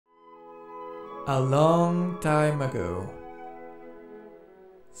A long time ago,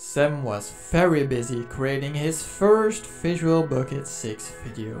 Sam was very busy creating his first Visual Bukkit 6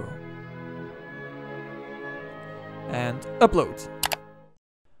 video. And upload.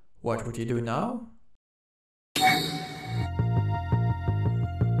 What would he do now?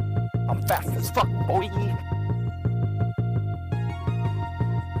 I'm fast as fuck, boy!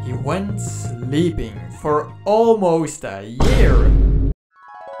 He went sleeping for almost a year.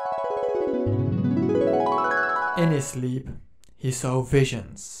 In his sleep, he saw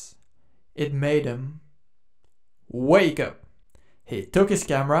visions. It made him wake up. He took his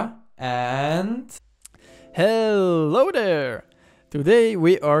camera and... Hello there! Today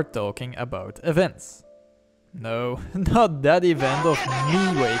we are talking about events. No, not that event of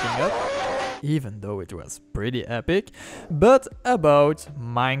me waking up, even though it was pretty epic, but about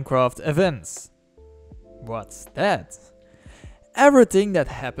Minecraft events. What's that? Everything that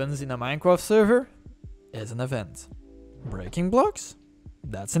happens in a Minecraft server is an event. Breaking blocks?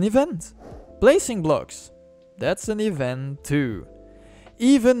 That's an event. Placing blocks? That's an event too.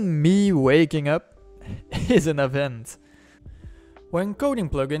 Even me waking up is an event. When coding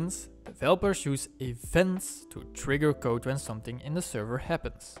plugins, developers use events to trigger code when something in the server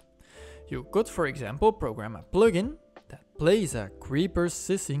happens. You could, for example, program a plugin that plays a creeper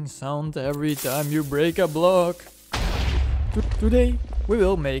hissing sound every time you break a block. Today, we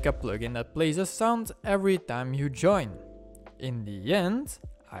will make a plugin that plays a sound every time you join. In the end,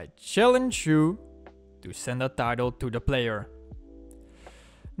 I challenge you to send a title to the player.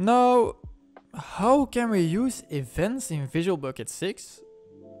 Now, how can we use events in Visual Bukkit 6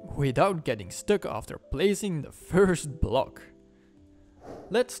 without getting stuck after placing the first block?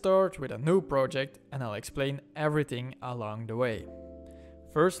 Let's start with a new project and I'll explain everything along the way.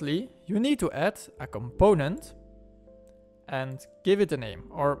 Firstly, you need to add a component and give it a name,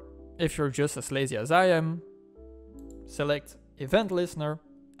 or if you're just as lazy as I am, select Event Listener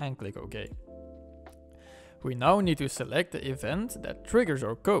and click OK. We now need to select the event that triggers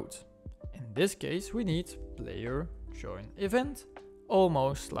our code. In this case, we need player join event,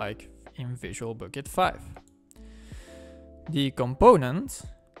 almost like in Visual Bukkit 5. The component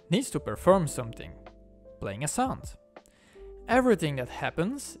needs to perform something, playing a sound. Everything that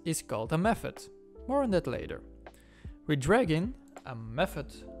happens is called a method. More on that later. We drag in a method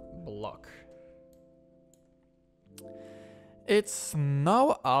block. It's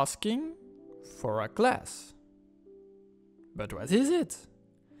now asking for a class. But what is it?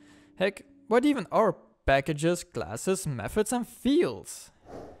 Heck, what even are packages, classes, methods and fields?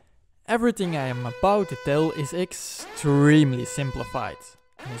 Everything I am about to tell is extremely simplified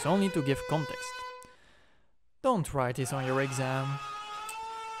and is only to give context. Don't write this on your exam.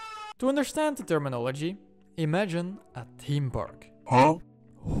 To understand the terminology, imagine a theme park. Huh?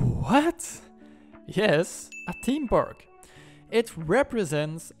 What? Yes, a theme park. It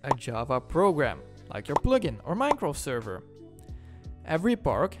represents a Java program, like your plugin or Minecraft server. Every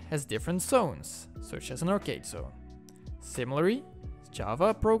park has different zones, such as an arcade zone. Similarly,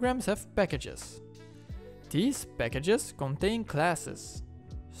 Java programs have packages. These packages contain classes,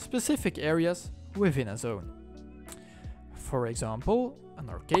 specific areas within a zone. For example, an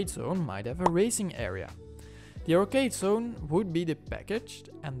arcade zone might have a racing area. The arcade zone would be the package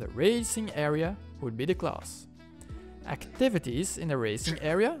and the racing area would be the class. Activities in the racing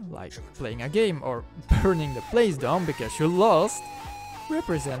area, like playing a game or burning the place down because you lost,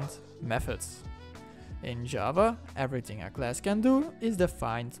 represent methods. In Java, everything a class can do is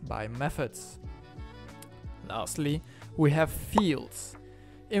defined by methods. Lastly, we have fields.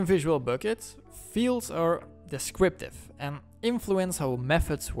 In Visual Bukkit, fields are descriptive and influence how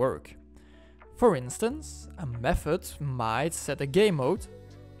methods work. For instance, a method might set a game mode,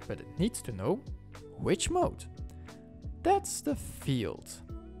 but it needs to know which mode. That's the field.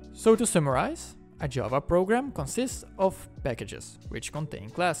 So to summarize, a Java program consists of packages, which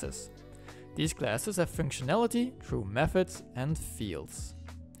contain classes. These classes have functionality through methods and fields.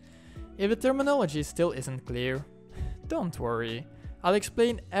 If the terminology still isn't clear, don't worry. I'll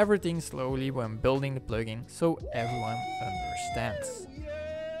explain everything slowly when building the plugin so everyone understands.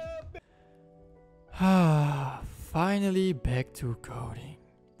 Finally back to coding.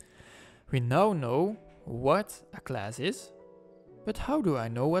 We now know what a class is, but how do I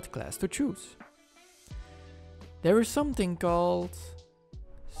know what class to choose? There is something called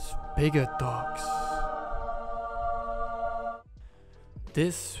Spigot Docs.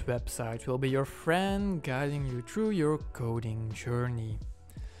 This website will be your friend guiding you through your coding journey.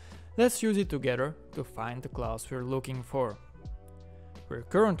 Let's use it together to find the class we're looking for. We're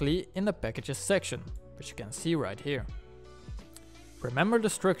currently in the packages section, which you can see right here. Remember the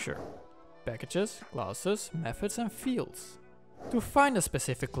structure. packages, classes, methods and fields. To find a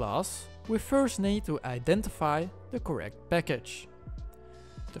specific class, we first need to identify the correct package.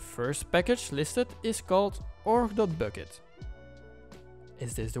 The first package listed is called org.bukkit.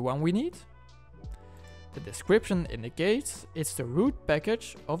 Is this the one we need? The description indicates it's the root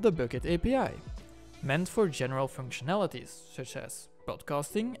package of the Bukkit API, meant for general functionalities such as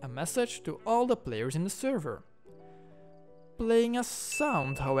broadcasting a message to all the players in the server. Playing a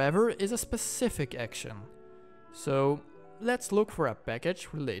sound, however, is a specific action, so let's look for a package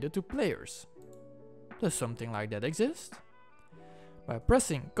related to players. Does something like that exist? By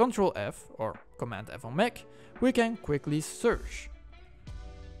pressing Ctrl F or Command F on Mac, we can quickly search.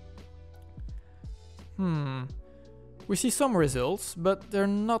 We see some results, but they're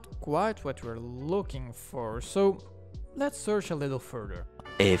not quite what we're looking for, so let's search a little further.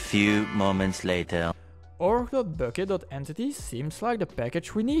 A few moments later. org.bukkit.entity seems like the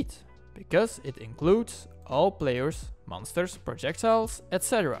package we need, because it includes all players, monsters, projectiles,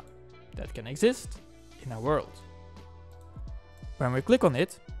 etc. that can exist in a world. When we click on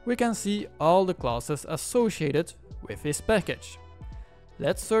it, we can see all the classes associated with this package.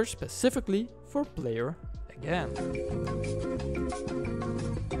 Let's search specifically for player again.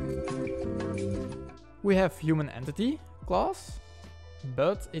 We have human entity class,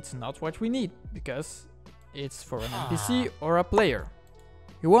 but it's not what we need because it's for an NPC or a player.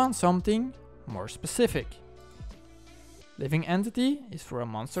 You want something more specific. Living entity is for a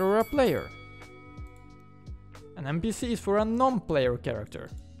monster or a player. An NPC is for a non-player character.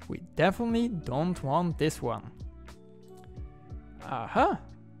 We definitely don't want this one. Aha!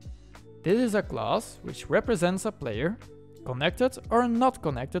 This is a class which represents a player, connected or not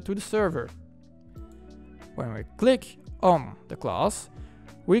connected to the server. When we click on the class,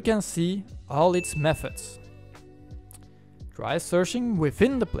 we can see all its methods. Try searching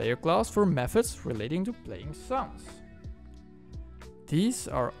within the player class for methods relating to playing sounds. These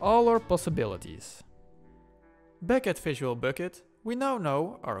are all our possibilities. Back at Visual Bukkit, we now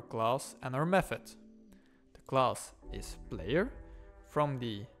know our class and our method. The class is player from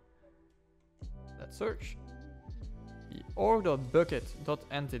the, let's search, the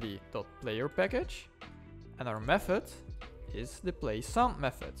org.bukkit.entity.player package, and our method is the play sound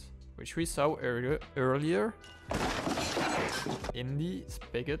method, which we saw earlier in the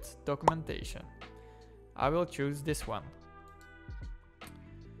Spigot documentation. I will choose this one.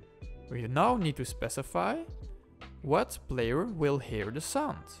 We now need to specify what player will hear the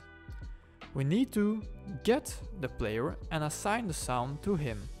sound. We need to get the player and assign the sound to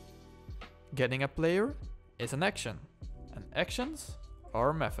him. Getting a player is an action, and actions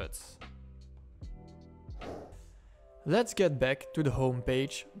are methods. Let's get back to the home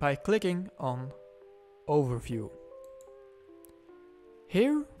page by clicking on Overview.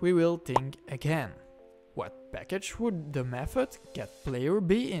 Here we will think again. What package would the method getPlayer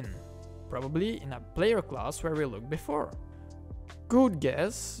be in? Probably in a player class where we looked before. Good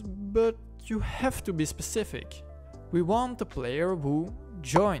guess, but you have to be specific. We want the player who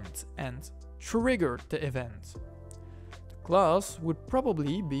joined and triggered the event. The class would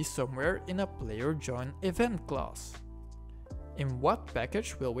probably be somewhere in a player join event class. In what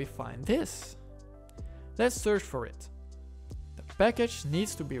package will we find this? Let's search for it. The package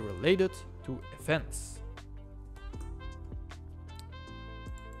needs to be related to events.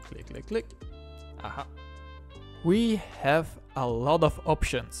 Click, click, click. Aha. We have a lot of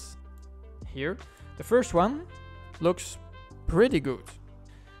options. Here, the first one looks pretty good.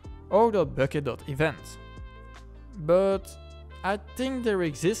 org.bukkit.event. But I think there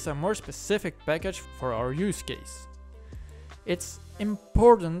exists a more specific package for our use case. It's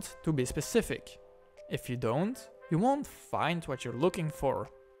important to be specific. If you don't, you won't find what you're looking for.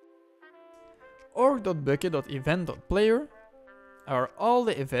 org.bukkit.event.player are all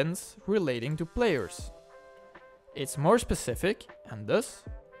the events relating to players. It's more specific, and thus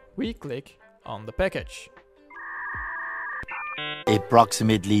we click on the package.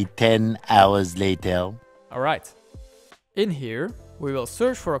 Approximately 10 hours later. Alright, in here we will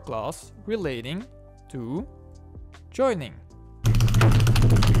search for a class relating to joining.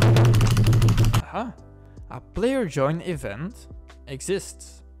 Aha, a player join event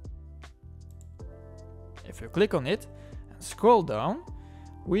exists. If you click on it and scroll down,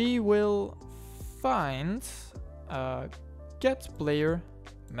 we will find a getPlayer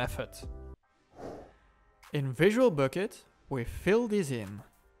method. In Visual Bukkit, we fill this in.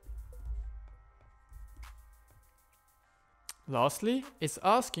 Lastly, it's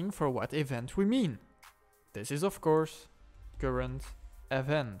asking for what event we mean. This is of course current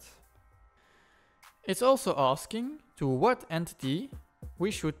event. It's also asking to what entity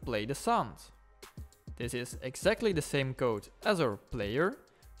we should play the sound. This is exactly the same code as our player,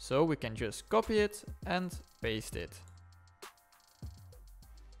 so we can just copy it and paste it.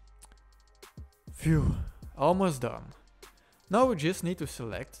 Phew, almost done. Now we just need to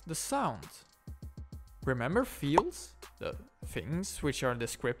select the sound. Remember fields? The things which are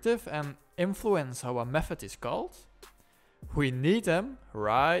descriptive and influence how a method is called? We need them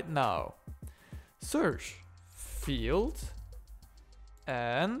right now. Search field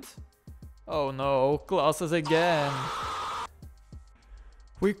and... oh no, classes again.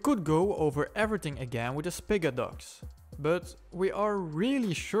 We could go over everything again with the Spigot docs, but we are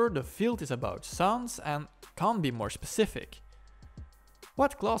really sure the field is about sounds and can't be more specific.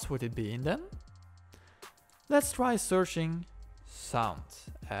 What class would it be in then? Let's try searching sound,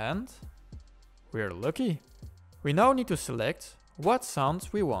 and we're lucky. We now need to select what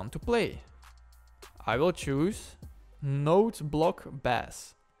sounds we want to play. I will choose note block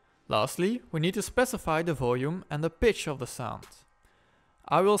bass. Lastly, we need to specify the volume and the pitch of the sound.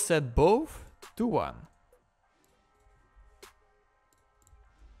 I will set both to 1.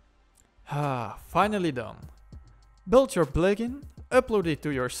 Finally done. Build your plugin, upload it to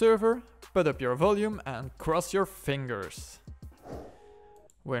your server, put up your volume and cross your fingers.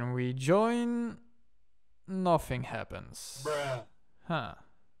 When we join, nothing happens. Bruh.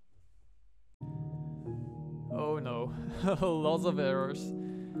 Oh no, lots of errors.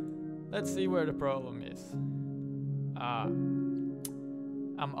 Let's see where the problem is. I'm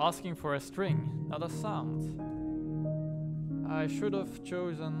asking for a string, not a sound. I should have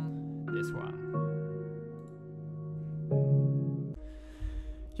chosen this one.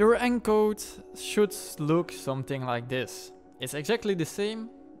 Your encode should look something like this. It's exactly the same,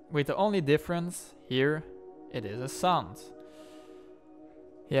 with the only difference here it is a sound.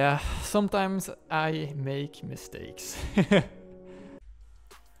 Yeah, sometimes I make mistakes.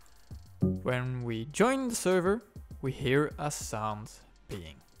 When we join the server, we hear a sound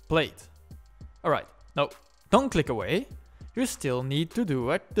being played. Alright, no, don't click away. You still need to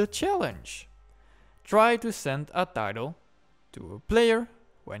do the challenge. Try to send a title to a player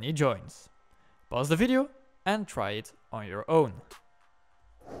when he joins. Pause the video and try it on your own.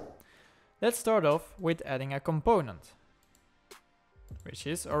 Let's start off with adding a component, which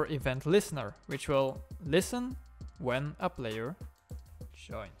is our event listener, which will listen when a player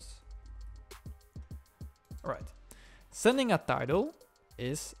joins. Alright, sending a title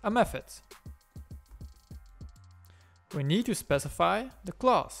is a method. We need to specify the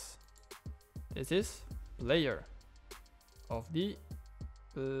class. This is player of the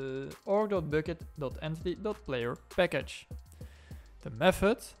org.bukkit.entity.player package. The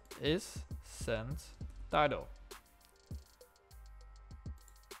method is sendTitle.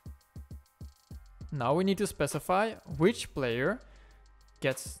 Now we need to specify which player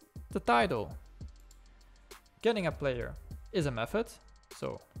gets the title. Getting a player is a method,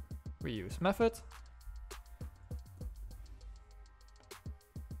 so we use method.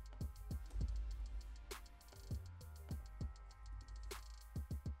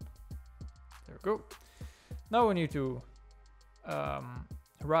 There we go. Now we need to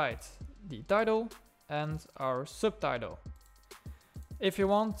write the title and our subtitle. If you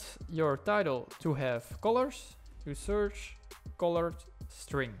want your title to have colors, you search colored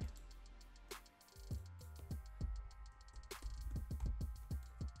string.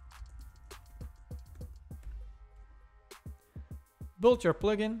 Build your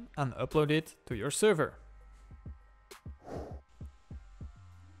plugin and upload it to your server.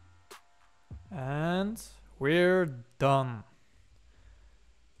 And we're done.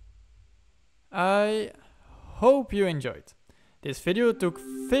 I hope you enjoyed. This video took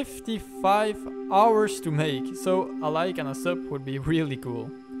 55 hours to make, so a like and a sub would be really cool.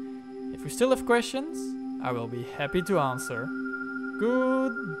 If you still have questions, I will be happy to answer.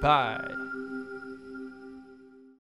 Goodbye.